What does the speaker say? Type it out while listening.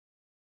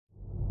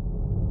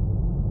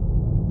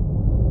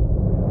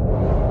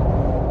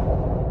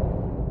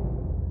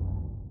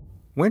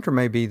Winter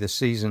may be the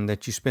season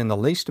that you spend the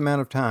least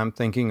amount of time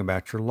thinking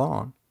about your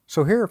lawn.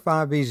 So here are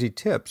 5 easy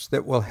tips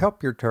that will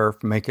help your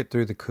turf make it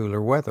through the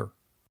cooler weather.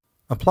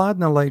 Applied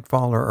in the late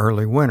fall or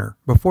early winter,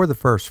 before the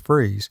first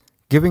freeze,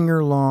 giving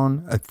your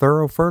lawn a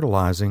thorough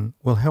fertilizing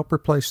will help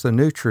replace the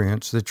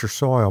nutrients that your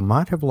soil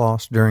might have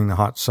lost during the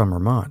hot summer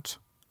months.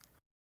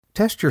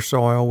 Test your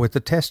soil with the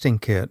testing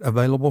kit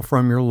available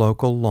from your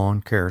local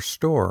lawn care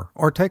store,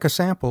 or take a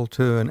sample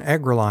to an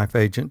Afri-Life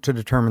agent to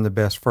determine the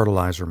best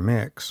fertilizer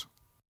mix.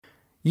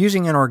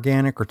 Using an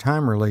organic or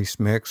time-release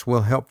mix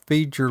will help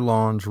feed your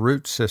lawn's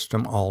root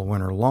system all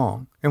winter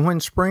long, and when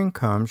spring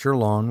comes, your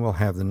lawn will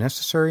have the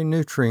necessary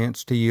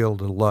nutrients to yield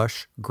a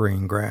lush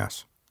green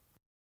grass.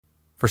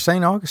 For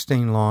St.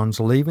 Augustine lawns,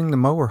 leaving the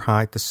mower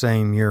height the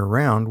same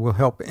year-round will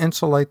help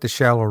insulate the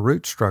shallow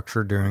root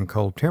structure during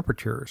cold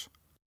temperatures.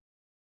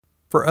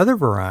 For other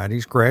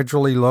varieties,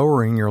 gradually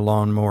lowering your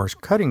lawnmower's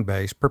cutting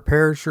base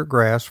prepares your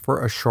grass for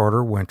a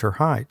shorter winter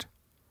height.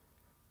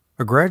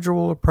 A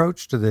gradual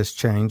approach to this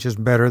change is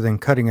better than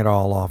cutting it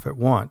all off at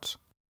once.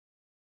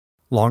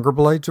 Longer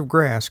blades of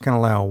grass can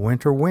allow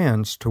winter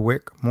winds to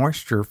wick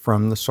moisture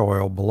from the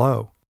soil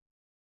below.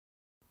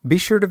 Be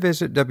sure to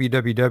visit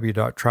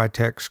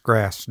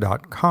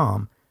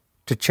www.tritexgrass.com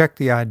to check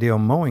the ideal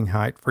mowing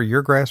height for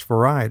your grass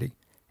variety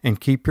and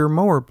keep your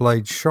mower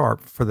blades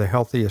sharp for the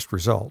healthiest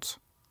results.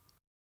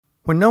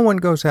 When no one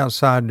goes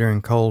outside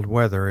during cold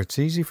weather, it's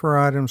easy for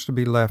items to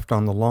be left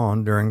on the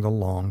lawn during the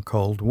long,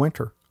 cold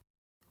winter.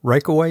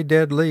 Rake away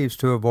dead leaves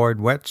to avoid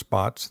wet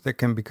spots that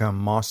can become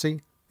mossy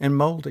and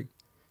moldy,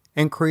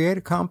 and create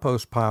a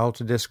compost pile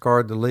to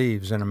discard the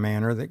leaves in a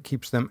manner that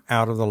keeps them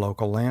out of the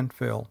local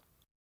landfill.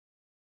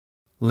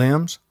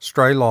 Limbs,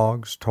 stray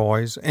logs,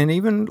 toys, and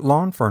even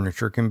lawn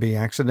furniture can be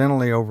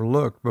accidentally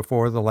overlooked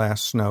before the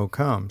last snow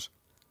comes,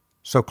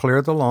 so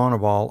clear the lawn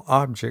of all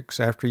objects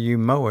after you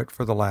mow it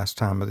for the last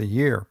time of the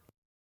year,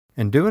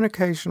 and do an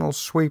occasional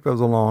sweep of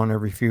the lawn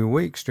every few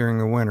weeks during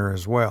the winter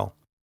as well.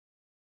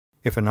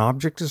 If an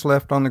object is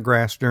left on the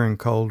grass during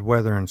cold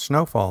weather and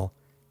snowfall,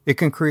 it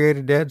can create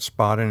a dead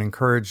spot and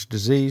encourage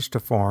disease to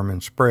form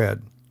and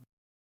spread.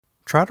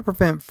 Try to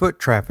prevent foot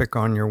traffic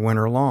on your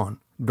winter lawn.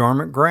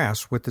 Dormant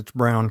grass with its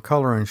brown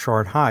color and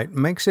short height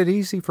makes it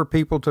easy for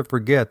people to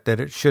forget that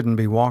it shouldn't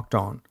be walked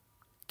on.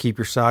 Keep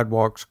your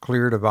sidewalks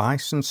cleared of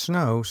ice and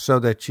snow so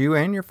that you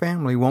and your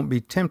family won't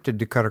be tempted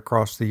to cut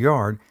across the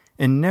yard,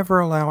 and never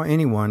allow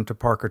anyone to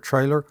park a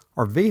trailer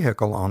or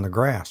vehicle on the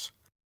grass.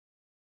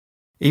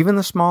 Even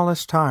the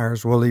smallest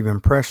tires will leave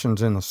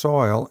impressions in the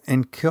soil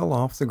and kill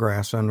off the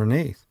grass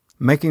underneath,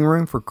 making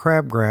room for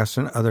crabgrass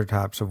and other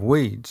types of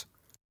weeds.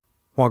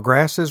 While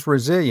grass is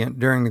resilient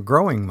during the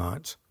growing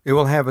months, it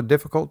will have a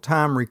difficult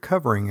time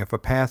recovering if a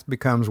path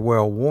becomes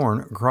well worn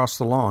across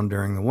the lawn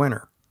during the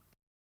winter.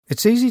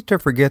 It's easy to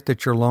forget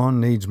that your lawn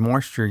needs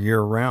moisture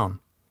year-round.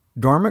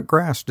 Dormant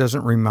grass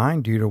doesn't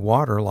remind you to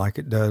water like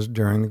it does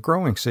during the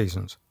growing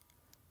seasons.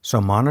 So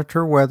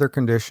monitor weather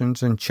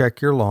conditions and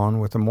check your lawn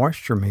with a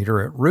moisture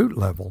meter at root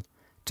level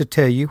to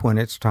tell you when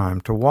it's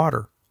time to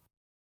water.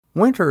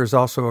 Winter is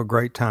also a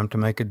great time to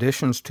make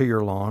additions to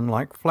your lawn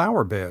like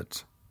flower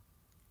beds,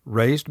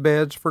 raised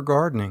beds for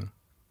gardening,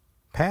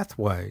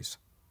 pathways,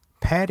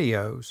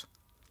 patios,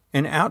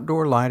 and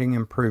outdoor lighting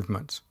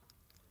improvements.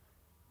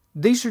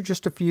 These are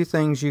just a few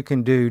things you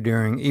can do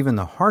during even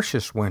the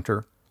harshest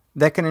winter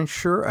that can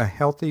ensure a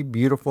healthy,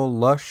 beautiful,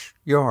 lush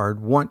yard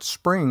once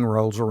spring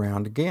rolls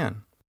around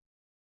again.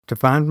 To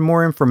find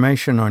more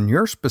information on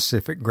your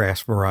specific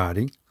grass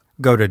variety,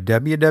 go to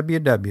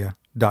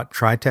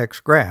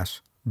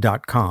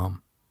www.tritexgrass.com.